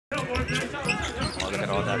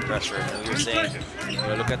pressure. You're saying,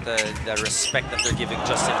 look at the respect that they're giving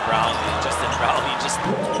Justin Brownlee. Justin Brownlee just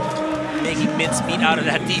making mincemeat out of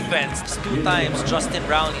that defense. Just 2 times, Justin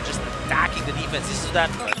Brownlee just attacking the defense. This is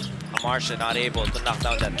that. Marsha not able to knock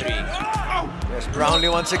down that 3. There's Brownlee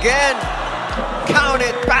once again. Count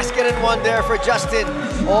it. Basket and 1 there for Justin.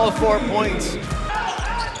 All 4 points.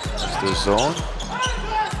 Still zone.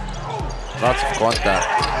 Lots of contact.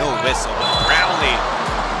 No whistle, but Brownlee.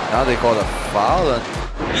 Now they call a foul. And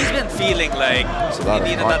he's been feeling like it's a lot of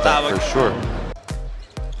contact for sure.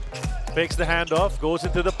 Fakes the handoff, goes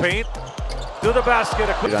into the paint, to the basket.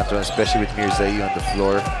 Especially with Mirzai on the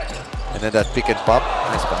floor. And then that pick and pop.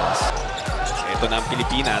 Nice pass. Ito na ang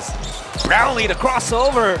Pilipinas. Brownlee, the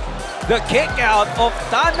crossover. The kick out of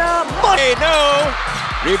Tana. Hey, no!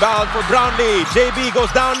 Rebound for Brownlee. JB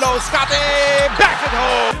goes down low. Scotty back at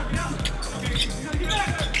home.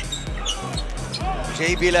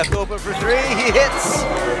 JB left open for 3. He hits.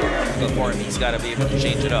 Good for him. He's got to be able to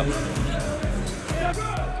change it up.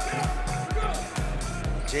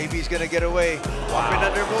 JB's going to get away. Up and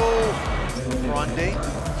under move. Ronde.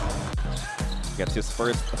 Gets his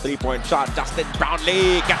first 3-point shot. Justin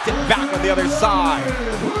Brownlee gets it back on the other side.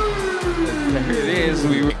 There it is.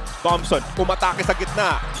 Thompson, umatake sa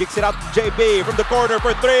gitna. Kicks it out to JB from the corner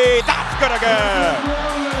for 3. That's good again.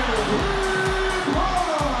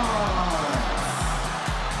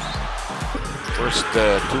 First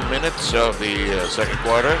 2 minutes of the second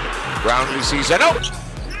quarter. Brownlee sees it out.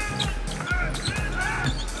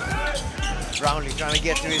 Brownlee trying to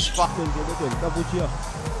get to his spot.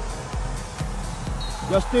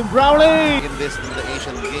 Justin Brownlee! In the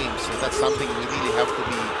Asian Games, so that's something we really have to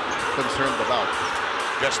be concerned about.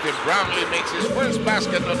 Justin Brownlee makes his first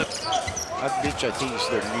basket on the... Adich, I think, is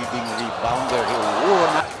their leading rebounder.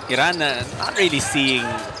 Iran not really seeing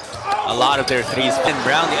a lot of their threes. And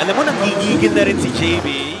Brownlee, alam mo, nagigigil na rin si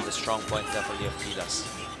JB. The strong point definitely of Gilas.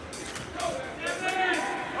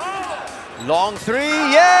 Long 3,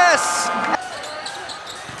 yes!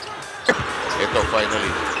 Ito,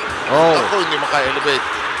 finally. Oh! Ako, hindi maka-elevate.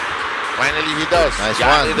 Finally, he does. Nice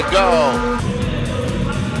Got one. it to go.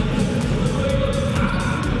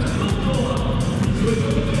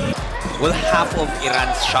 Well, half of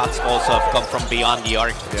Iran's shots also have come from beyond the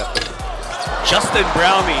arc. Yeah. Justin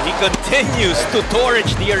Brownlee, he continues to torch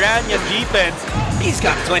the Iranian defense. He's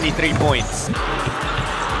got 23 points.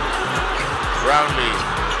 Brownlee,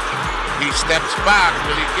 he steps back.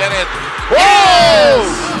 Will he get it? Whoa!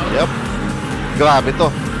 Yep. Grabe to.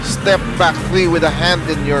 Step back 3 with a hand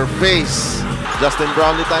in your face. Justin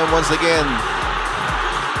Brownlee time once again.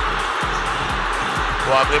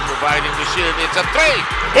 Quabe providing the shield. It's a 3.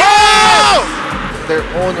 Whoa! They're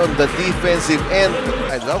on the defensive end.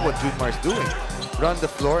 I love what Jumar's doing. Run the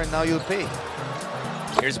floor and now you'll pay.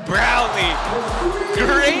 Here's Brownlee.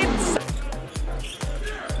 Great.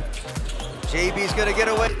 JB's gonna get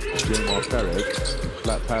away. Gilmore Perez,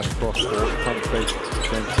 flat pass cross court, pump fake,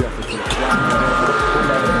 then Jefferson.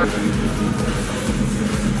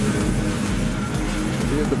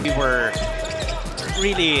 We were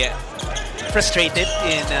really frustrated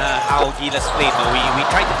in how Gilas played. No, we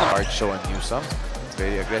tried to Hard show on Newsome.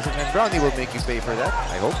 Very aggressive, and Brownlee will make you pay for that,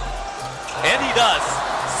 I hope. and he does.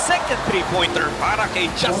 Second 3-pointer para kay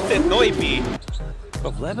Justin Noipi.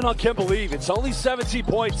 But Lebanon can't believe it's only 17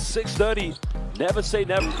 points, 6:30. Never say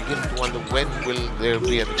never. You begin to wonder when will there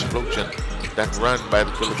be an explosion. That run by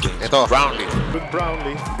the Philippines. Ito. Brownlee. With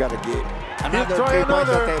Brownlee, gotta get Another try 3 points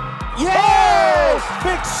another. attempt. Yes!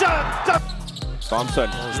 Big shot! Thompson,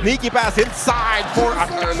 sneaky pass inside for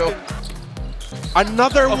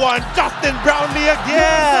another one. Justin Brownlee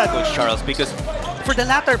again. Coach Charles, because for the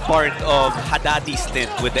latter part of Haddadi's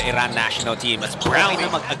stint with the Iran national team, as Brownlee na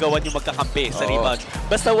mag-agawan yung magkakampi sa rebound.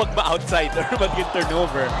 Basta wag ma-outside or mag-in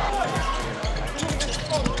turnover.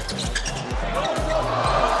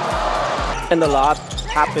 And a lot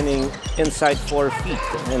happening inside 4 feet.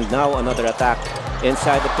 And now another attack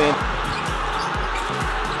inside the paint.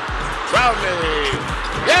 Brownlee.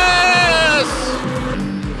 Yes!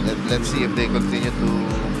 Let's see if they continue to...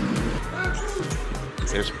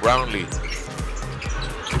 There's Brownlee.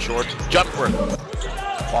 Short jumper.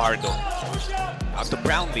 Pardo. Out to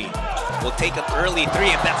Brownlee. Will take an early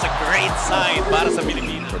 3, and that's a great sign para sa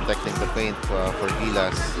Pilipinas. Protecting the paint for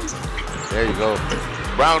Gilas. There you go.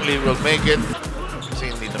 Brownlee will make it.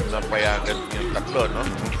 Kasi hindi na napayagan yung tatlo, no?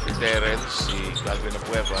 Si Terence, si Calvin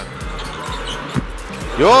Apueva.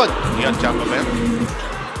 Yun! Ian Chamberlain.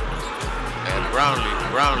 And Brownlee.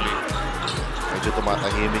 Medyo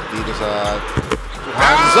tumatahimik dito sa...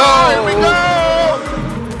 Here we go!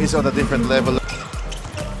 He's on a different level.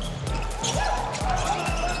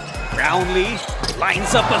 Brownlee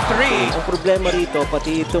lines up a three. Ang problema rito,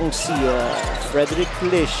 pati itong si Frederick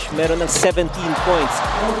Lish, meron ng 17 points.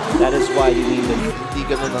 That is why you need him. Hindi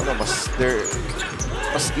ganun mas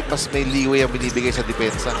may leeway ang binibigay sa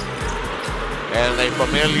depensa. And a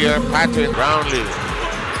familiar pattern, Brownlee.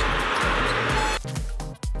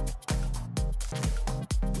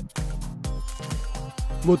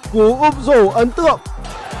 Một cú úp rổ ấn tượng.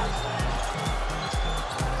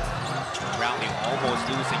 Brownlee almost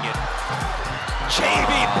losing it.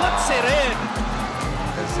 JB puts it in.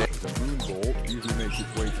 The moon ball usually makes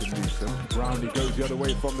its way to Newsom. Brownlee goes the other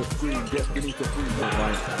way from the screen, gets beneath the free throw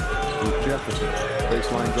line with Jefferson.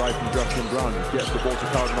 Baseline drive from Justin Brownlee, gets the ball to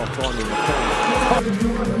Carlton on in the corner.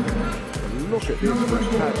 Look at this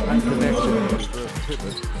catch and connection. Reverse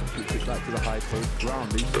pivot, kicks it back to the high post.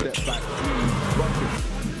 Brownlee steps back through.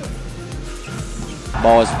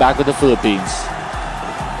 Ball is back with the Philippines.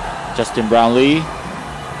 Justin Brownlee,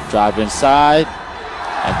 drive inside,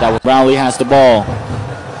 and that was Brownlee has the ball.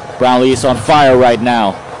 Brownlee is on fire right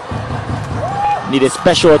now. Needed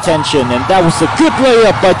special attention, and that was a good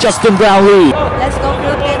layup by Justin Brownlee. Let's go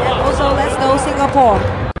Philippines, and also let's go Singapore.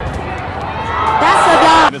 That's a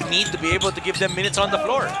done. We need to be able to give them minutes on the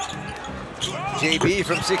floor. JB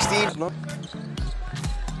from 16.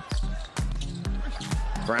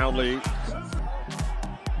 Brownlee.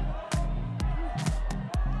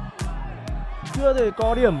 Chưa thể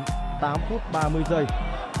có điểm. 8 phút 30 giây.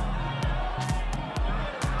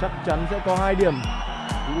 Chắc chắn sẽ có 2 điểm.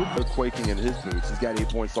 Quaking in his boots. He's got 8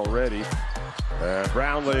 points already.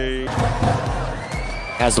 Brownlee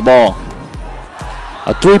has the ball.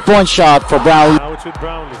 A three-point shot for Brownlee. Now it's with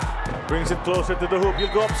Brownlee. Brings it closer to the hoop.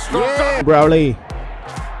 He'll go up strong. Yeah. Brownlee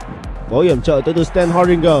có hiểm trợ tới từ Stan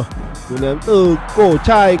Horinger. Cú ném từ cổ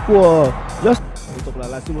chai của Just. Tiếp tục là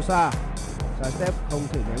Lasimosa. Sai step không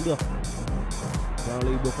thể ném được.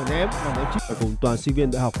 Brownlee buộc phải ném và ném chip. Cùng toàn sinh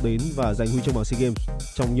viên đại học đến và giành huy chương vàng SEA Games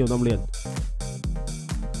trong nhiều năm liền.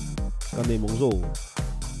 Còn nền bóng rổ,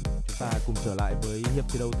 chúng ta cùng trở lại với hiệp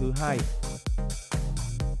thi đấu thứ 2.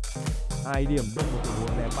 2 điểm được một tình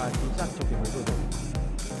huống ném ba chính xác trong tình huống vừa rồi.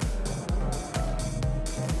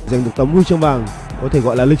 Giành được tấm huy chương vàng có thể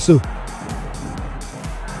gọi là lịch sử.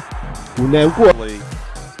 Cú ném của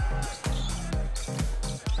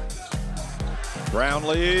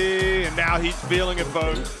Brownlee, and now he's feeling it,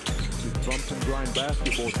 folks. Bump and grind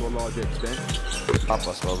basketball to a large extent.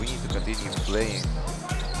 Papas, well, we need to continue playing.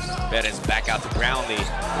 Perez back out to Brownlee.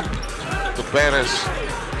 To Perez.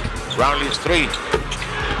 Brownlee's three.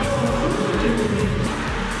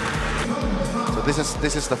 So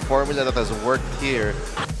this is the formula that has worked here.